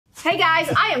Hey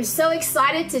guys, I am so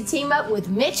excited to team up with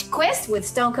Mitch Quist with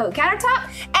Stone Coat Countertop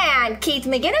and Keith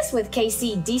McGinnis with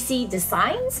RK3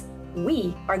 Designs.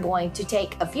 We are going to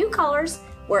take a few colors.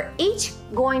 We're each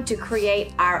going to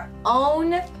create our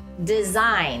own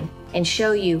design and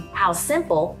show you how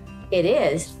simple it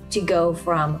is to go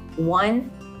from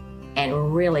one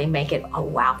and really make it a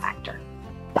wow factor.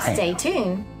 Bam. Stay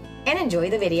tuned and enjoy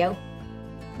the video.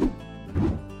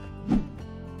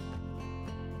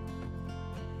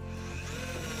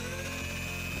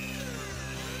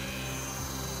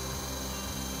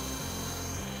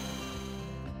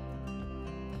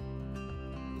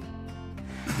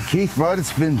 Keith, bud,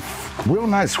 it's been real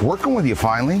nice working with you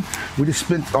finally. We just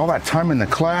spent all that time in the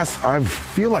class. I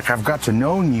feel like I've got to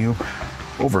know you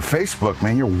over Facebook,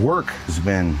 man. Your work has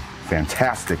been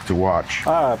fantastic to watch.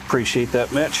 I appreciate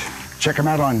that, Mitch. Check him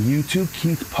out on YouTube.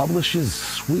 Keith publishes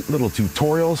sweet little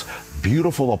tutorials,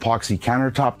 beautiful epoxy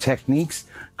countertop techniques.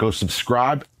 Go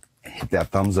subscribe and hit that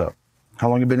thumbs up. How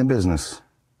long have you been in business?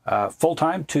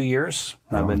 Full-time, 2 years.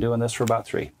 I've been doing this for about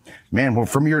 3. Man, well,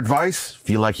 from your advice,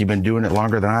 feel like you've been doing it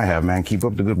longer than I have, man. Keep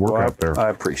up the good work out there. I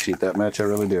appreciate that, Mitch. I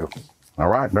really do. All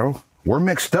right, bro. We're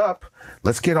mixed up.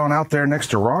 Let's get on out there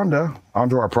next to Rhonda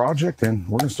onto our project, and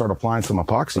we're going to start applying some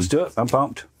epoxy. Let's do it. I'm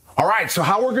pumped. All right, so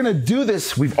how we're going to do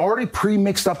this, we've already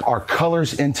pre-mixed up our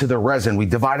colors into the resin. We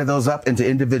divided those up into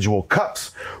individual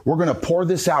cups. We're going to pour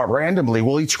this out randomly.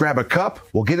 We'll each grab a cup.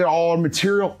 We'll get it all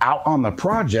material out on the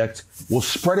project. We'll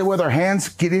spread it with our hands,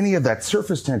 get any of that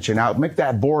surface tension out, make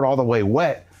that board all the way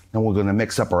wet. Then we're going to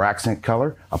mix up our accent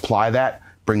color, apply that,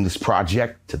 bring this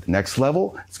project to the next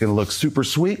level. It's going to look super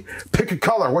sweet. Pick a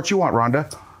color. What you want,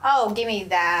 Rhonda? Oh, give me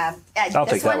the... I'll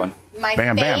take that one. My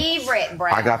bam, favorite bam.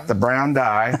 brown. I got the brown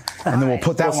dye, and then we'll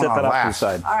put that one on last.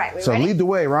 All right, we so ready? lead the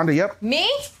way, Rhonda. Yep.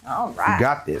 Me? All right. You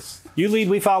got this. You lead,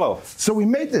 we follow. So we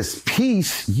made this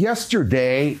piece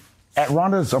yesterday at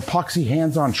Rhonda's epoxy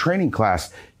hands-on training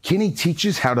class. Kenny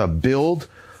teaches how to build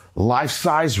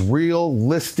life-size,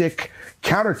 realistic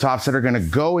countertops that are going to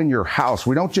go in your house.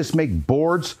 We don't just make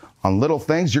boards on little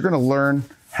things. You're going to learn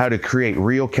how to create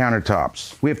real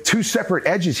countertops. We have 2 separate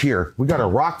edges here. We got a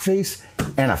rock face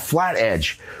and a flat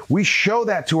edge. We show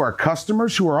that to our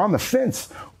customers who are on the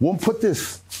fence. We'll put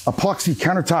this epoxy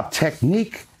countertop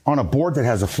technique on a board that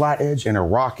has a flat edge and a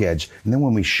rock edge. And then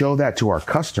when we show that to our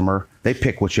customer, they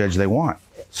pick which edge they want.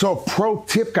 So pro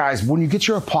tip, guys, when you get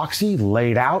your epoxy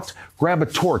laid out, grab a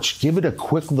torch, give it a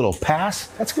quick little pass.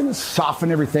 That's gonna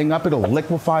soften everything up. It'll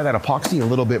liquefy that epoxy a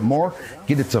little bit more,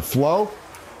 get it to flow.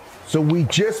 So we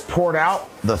just poured out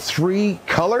the 3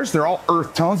 colors. They're all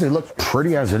earth tones. They look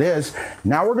pretty as it is.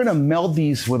 Now we're gonna meld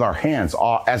these with our hands.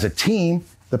 As a team,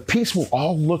 the piece will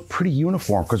all look pretty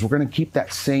uniform because we're gonna keep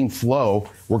that same flow.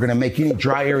 We're gonna make any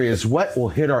dry areas wet. We'll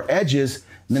hit our edges,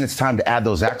 and then it's time to add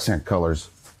those accent colors.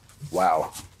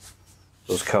 Wow.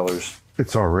 Those colors.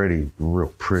 It's already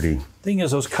real pretty. Thing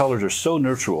is, those colors are so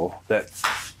neutral that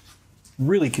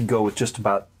really could go with just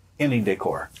about any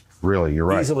decor. Really, you're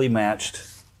right. Easily matched.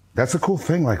 That's a cool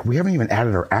thing. Like, we haven't even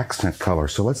added our accent color.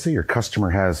 So let's say your customer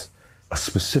has a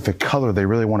specific color they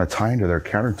really want to tie into their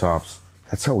countertops.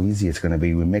 That's how easy it's going to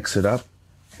be. We mix it up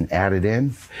and add it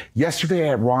in. Yesterday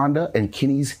at Rhonda and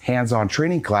Kenny's hands-on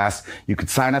training class, you could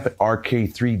sign up at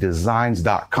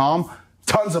RK3Designs.com.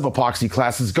 Tons of epoxy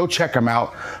classes. Go check them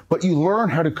out. But you learn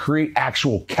how to create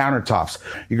actual countertops.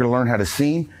 You're going to learn how to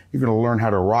seam. You're going to learn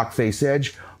how to rock face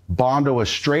edge, bondo a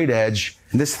straight edge.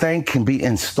 And this thing can be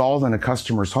installed in a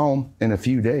customer's home in a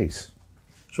few days.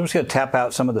 So I'm just going to tap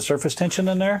out some of the surface tension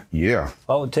in there. Yeah.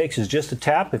 All it takes is just a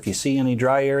tap. If you see any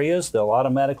dry areas, they'll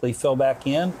automatically fill back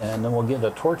in, and then we'll get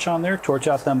a torch on there, torch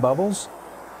out them bubbles.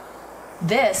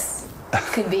 This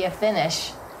could be a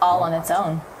finish all on its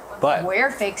own. But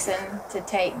we're fixing to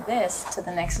take this to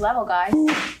the next level, guys.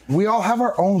 We all have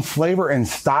our own flavor and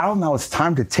style. Now it's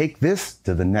time to take this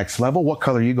to the next level. What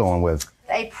color are you going with?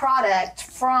 A product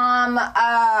from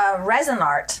Resin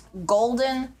Art,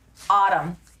 Golden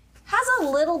Autumn. Has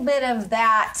a little bit of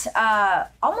that,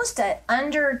 almost an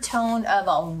undertone of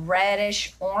a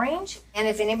reddish orange. And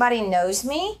if anybody knows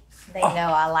me, they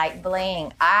know I like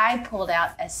bling. I pulled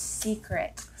out a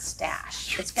secret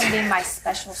stash. It's gonna be my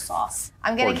special sauce.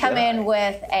 I'm gonna come in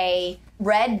with a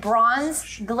red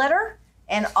bronze glitter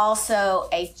and also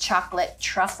a chocolate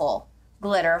truffle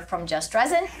glitter from Just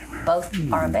Resin. Both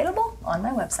are available on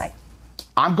my website.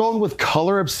 I'm going with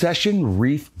Color Obsession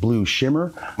Reef Blue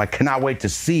Shimmer. I cannot wait to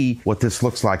see what this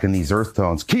looks like in these earth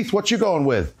tones. Keith, what you going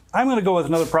with? I'm going to go with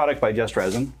another product by Just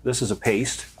Resin. This is a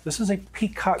paste. This is a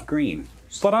peacock green.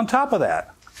 But on top of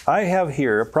that, I have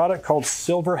here a product called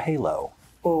Silver Halo.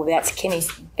 Ooh, that's Kenny's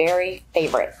very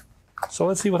favorite. So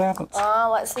let's see what happens.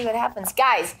 Let's see what happens.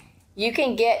 Guys, You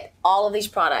can get all of these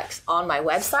products on my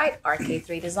website,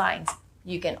 RK3 Designs.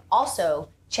 You can also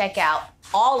check out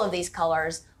all of these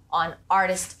colors on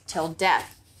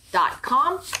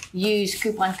artisttilldeath.com. Use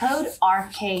coupon code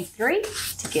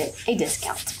RK3 to get a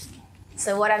discount.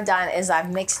 So what I've done is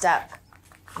I've mixed up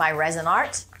my resin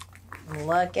art.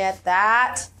 Look at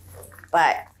that.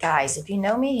 But guys, if you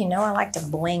know me, you know I like to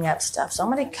bling up stuff. So I'm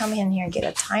gonna come in here and get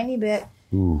a tiny bit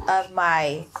of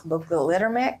my glitter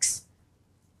mix.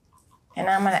 And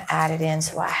I'm gonna add it in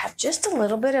so I have just a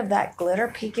little bit of that glitter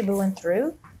peekabooing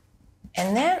through.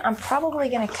 And then I'm probably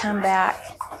gonna come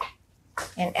back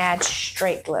and add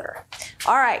straight glitter.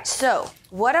 All right, so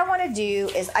what I wanna do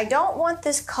is I don't want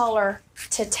this color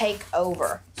to take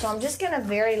over. So I'm just gonna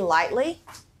very lightly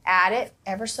add it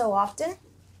ever so often.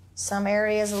 Some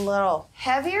areas a little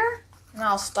heavier, and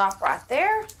I'll stop right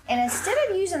there. And instead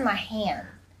of using my hand,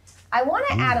 I wanna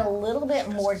add a little bit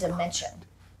more dimension.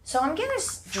 So I'm gonna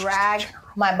drag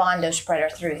my Bondo spreader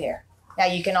through here. Now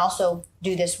you can also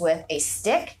do this with a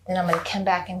stick. Then I'm gonna come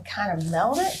back and kind of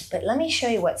meld it. But let me show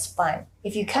you what's fun.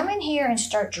 If you come in here and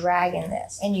start dragging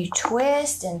this and you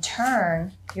twist and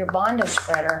turn your Bondo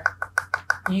spreader,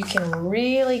 you can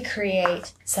really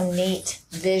create some neat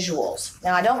visuals.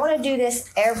 Now I don't wanna do this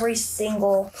every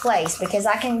single place because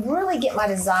I can really get my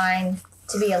design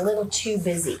to be a little too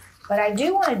busy. But I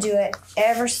do wanna do it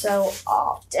ever so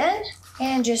often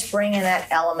and just bring in that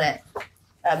element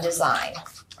of design.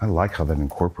 I like how that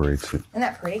incorporates it. Isn't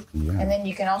that pretty? Yeah. And then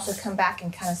you can also come back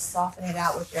and kind of soften it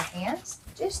out with your hands.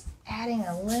 Just adding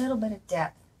a little bit of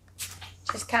depth.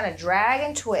 Just kind of drag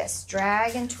and twist,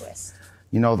 drag and twist.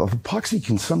 You know, the epoxy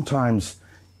can sometimes,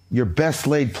 your best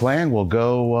laid plan will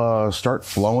go start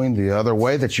flowing the other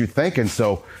way that you're thinking.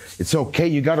 So it's okay.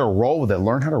 You got to roll with it.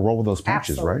 Learn how to roll with those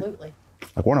punches, right? Absolutely.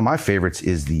 Like one of my favorites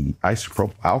is the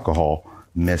isopropyl alcohol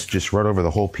mist just right over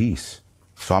the whole piece.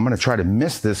 So I'm going to try to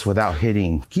mist this without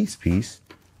hitting Keith's piece.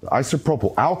 The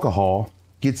isopropyl alcohol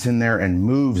gets in there and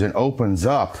moves and opens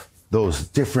up those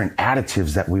different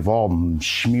additives that we've all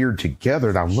smeared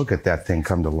together. Now look at that thing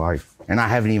come to life. And I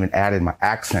haven't even added my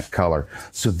accent color.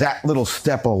 So that little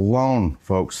step alone,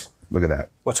 folks, look at that.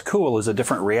 What's cool is a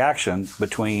different reaction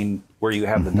between where you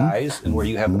have the dyes and where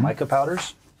you have the mica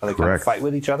powders. How they kind of fight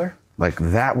with each other. Like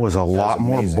that was a lot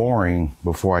more boring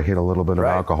before I hit a little bit of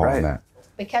alcohol in that.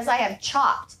 Because I have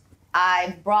chopped,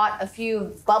 I brought a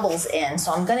few bubbles in,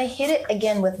 so I'm gonna hit it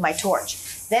again with my torch.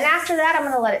 Then after that, I'm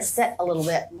gonna let it set a little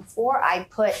bit before I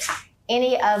put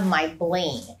any of my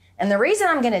bling. And the reason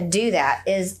I'm gonna do that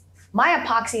is my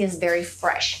epoxy is very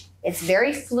fresh. It's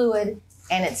very fluid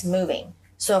and it's moving.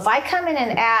 So if I come in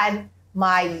and add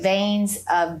my veins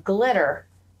of glitter,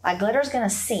 my glitter's gonna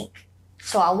sink.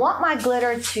 So I want my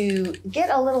glitter to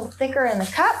get a little thicker in the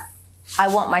cup. I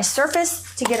want my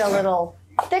surface to get a little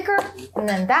thicker, and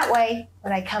then that way,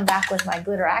 when I come back with my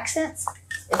glitter accents,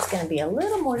 it's gonna be a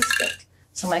little more distinct.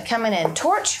 So I'm gonna come in and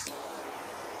torch.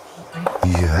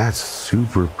 Yeah, that's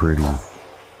super pretty.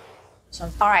 So,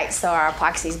 all right, so our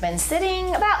epoxy's been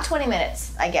sitting about 20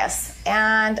 minutes, I guess.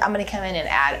 And I'm gonna come in and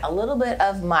add a little bit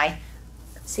of my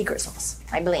secret sauce,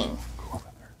 my bling.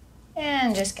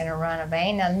 And just gonna run a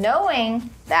vein. Now knowing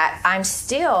that I'm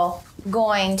still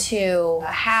going to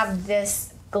have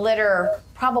this glitter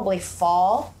probably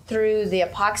fall through the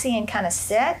epoxy and kind of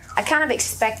sit, I kind of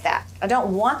expect that. I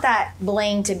don't want that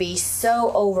bling to be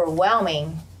so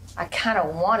overwhelming. I kind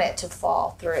of want it to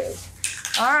fall through.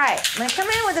 All right, I'm gonna come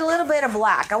in with a little bit of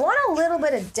black. I want a little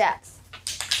bit of depth.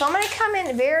 So I'm gonna come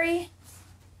in very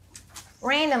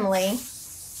randomly.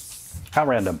 How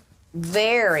random?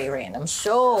 Very random,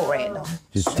 so random.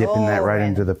 Just dipping that right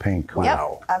into the paint. Cool.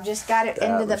 Yep, I've just got it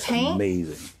into the paint.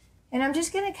 Amazing. And I'm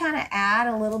just gonna kind of add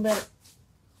a little bit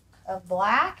of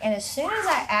black. And as soon as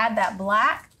I add that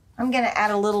black, I'm gonna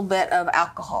add a little bit of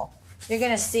alcohol. You're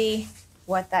gonna see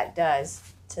what that does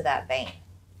to that vein.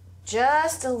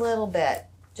 Just a little bit,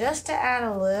 just to add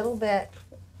a little bit.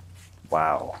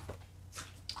 Wow.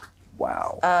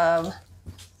 Wow. Of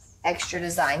extra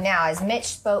design. Now, as Mitch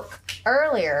spoke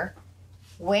earlier,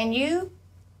 when you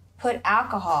put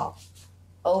alcohol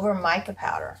over mica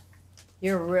powder,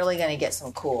 you're really going to get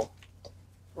some cool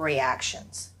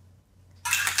reactions.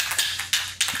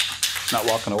 Not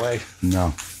walking away.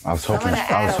 No, I was hoping. I'm going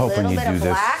to add a little you'd bit do of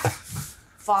this. black,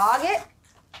 fog it,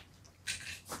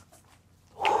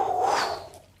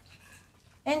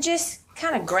 and just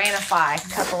kind of granify a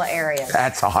couple of areas.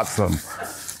 That's awesome.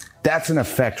 That's an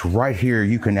effect right here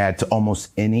you can add to almost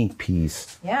any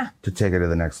piece. Yeah. To take it to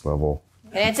the next level.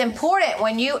 And it's important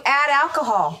when you add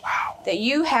alcohol that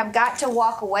you have got to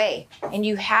walk away and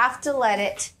you have to let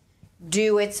it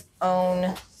do its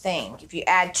own thing. If you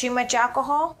add too much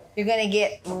alcohol, you're gonna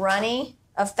get runny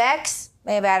effects.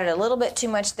 May have added a little bit too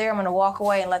much there. I'm gonna walk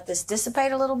away and let this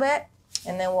dissipate a little bit,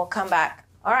 and then we'll come back.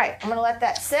 All right, I'm gonna let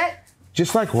that sit.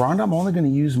 Just like Rhonda, I'm only going to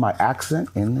use my accent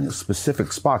in the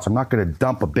specific spots. I'm not going to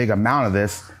dump a big amount of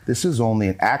this. This is only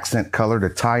an accent color to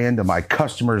tie into my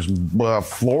customer's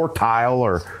floor tile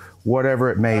or whatever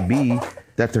it may be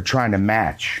that they're trying to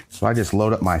match. So I just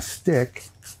load up my stick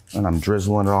and I'm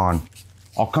drizzling it on.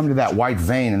 I'll come to that white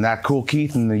vein. And that cool,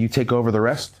 Keith? And then you take over the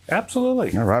rest?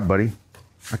 Absolutely. All right, buddy.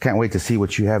 I can't wait to see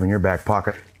what you have in your back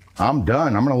pocket. I'm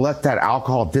done. I'm going to let that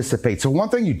alcohol dissipate. So one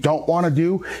thing you don't want to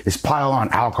do is pile on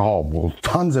alcohol. Well,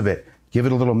 tons of it. Give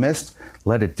it a little mist.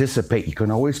 Let it dissipate. You can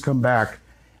always come back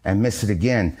and mist it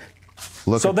again.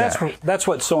 Look at that. That's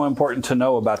what's so important to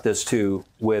know about this too.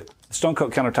 With Stone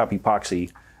Coat Countertop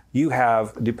Epoxy, you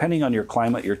have, depending on your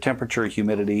climate, your temperature,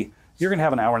 humidity, you're going to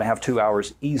have an hour and a half, 2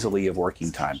 hours easily of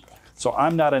working time. So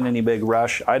I'm not in any big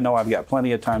rush. I know I've got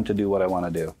plenty of time to do what I want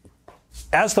to do.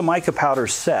 As the mica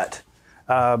powders set,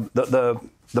 the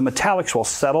metallics will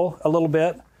settle a little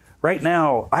bit. Right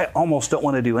now, I almost don't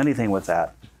want to do anything with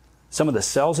that. Some of the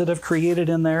cells that I've created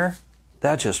in there,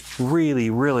 that just really,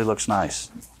 really looks nice.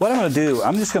 What I'm going to do,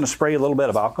 I'm just going to spray a little bit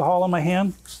of alcohol on my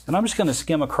hand, and I'm just going to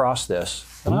skim across this.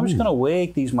 And I'm just going to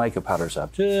wake these mica powders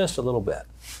up just a little bit.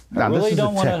 Now, this is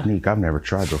a technique I've never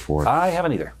tried before. I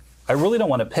haven't either. I really don't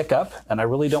want to pick up, and I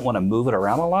really don't want to move it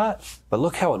around a lot, but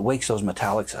look how it wakes those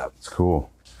metallics up. It's cool.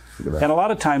 And a lot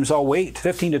of times I'll wait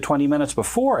 15 to 20 minutes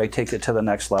before I take it to the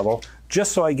next level,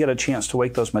 just so I get a chance to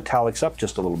wake those metallics up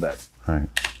just a little bit. Right.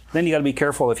 Then you got to be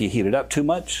careful if you heat it up too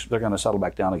much, they're going to settle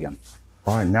back down again.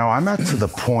 All right, now I'm at to the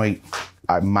point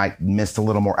I might miss a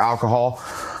little more alcohol,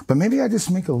 but maybe I just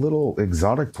make a little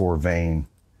exotic pour vein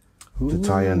to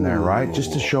tie in there, right?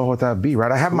 Just to show what that'd be,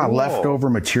 right? I have my leftover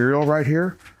material right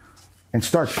here and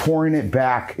start pouring it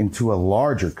back into a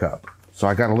larger cup. So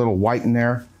I got a little white in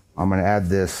there. I'm going to add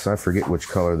this. I forget which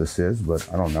color this is, but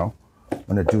I don't know. I'm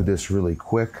going to do this really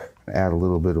quick. Add a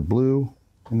little bit of blue.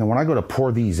 And then when I go to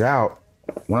pour these out,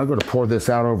 when I go to pour this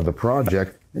out over the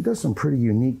project, it does some pretty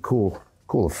unique, cool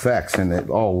effects, and it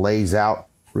all lays out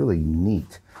really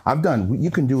neat.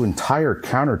 You can do entire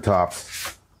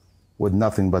countertops with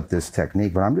nothing but this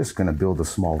technique, but I'm just going to build a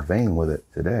small vein with it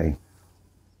today.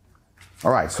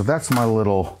 All right, so that's my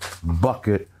little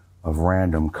bucket of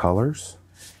random colors.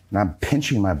 And I'm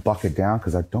pinching my bucket down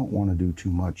because I don't want to do too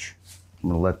much. I'm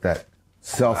going to let that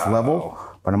self-level,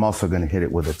 but I'm also going to hit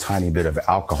it with a tiny bit of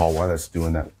alcohol while that's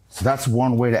doing that. So that's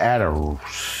one way to add a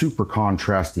super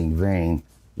contrasting vein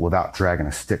without dragging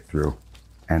a stick through.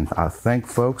 And I think,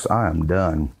 folks, I am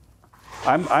done.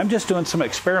 I'm just doing some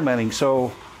experimenting,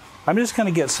 so I'm just going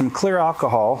to get some clear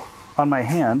alcohol on my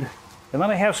hand, and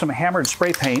then I have some hammered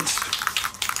spray paints.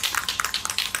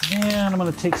 And I'm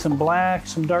going to take some black,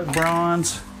 some dark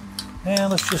bronze,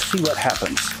 and let's just see what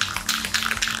happens.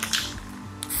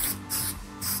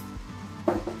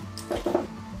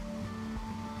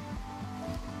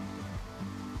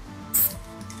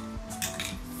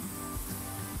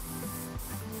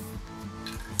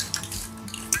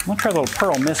 I'm going to try a little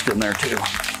pearl mist in there too.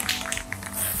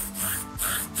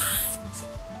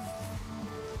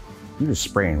 You're just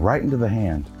spraying right into the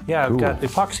hand. Yeah, I've got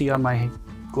epoxy on my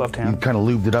gloved hand. You kind of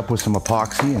lubed it up with some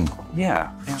epoxy and...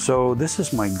 Yeah. So this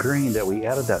is my green that we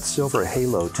added that silver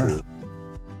halo to.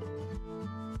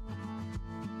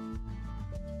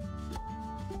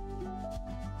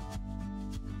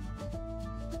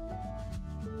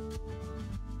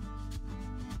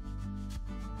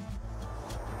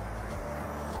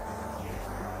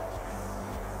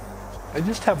 I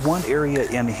just have one area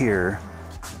in here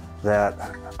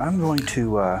that I'm going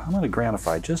to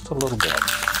granify just a little bit.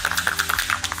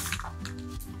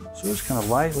 So just kind of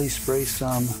lightly spray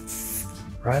some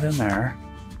right in there.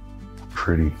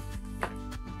 Pretty.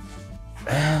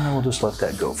 And we'll just let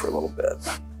that go for a little bit.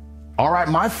 All right,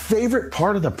 my favorite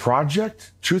part of the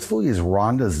project, truthfully, is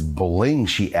Rhonda's bling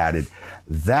she added.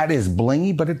 That is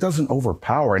blingy, but it doesn't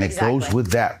overpower, and it goes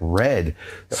with that red.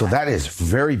 So that is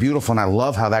very beautiful, and I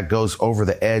love how that goes over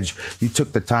the edge. You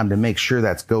took the time to make sure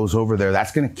that goes over there.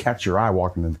 That's going to catch your eye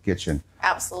walking in the kitchen.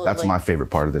 Absolutely. That's my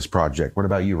favorite part of this project. What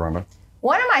about you, Rhonda?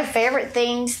 One of my favorite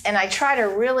things, and I try to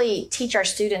really teach our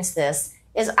students this,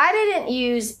 is I didn't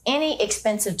use any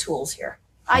expensive tools here.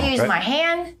 I used my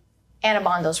hand and a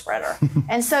Bondo spreader.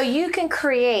 And so you can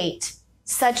create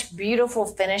such beautiful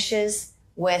finishes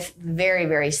with very,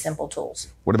 very simple tools.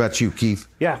 What about you, Keith?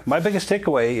 Yeah, my biggest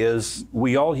takeaway is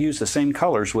we all use the same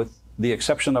colors with the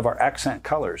exception of our accent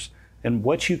colors, and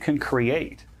what you can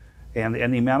create and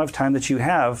the amount of time that you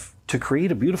have to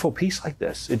create a beautiful piece like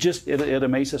this. It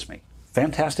amazes me.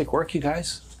 fantastic work, you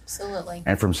guys. Absolutely.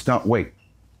 And from Stone, wait,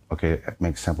 okay,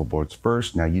 make sample boards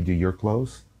first. Now you do your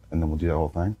clothes, and then we'll do the whole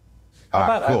thing. How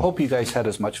about, cool. I hope you guys had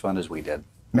as much fun as we did.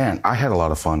 Man, I had a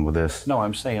lot of fun with this. No,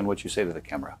 I'm saying what you say to the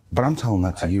camera. But I'm telling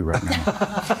that to you right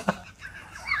now.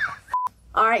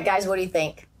 All right, guys, what do you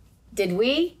think? Did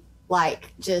we,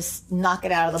 like, just knock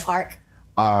it out of the park?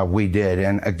 We did.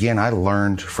 And again, I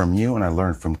learned from you and I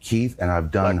learned from Keith, and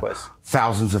I've done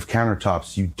thousands of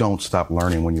countertops. You don't stop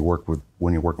learning when you're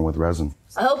working with resin.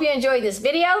 I hope you enjoyed this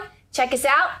video. Check us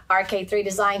out,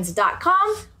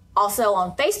 RK3Designs.com, also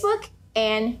on Facebook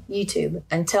and YouTube.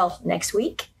 Until next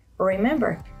week,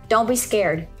 remember, don't be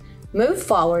scared. Move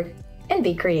forward and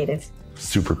be creative.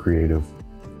 Super creative.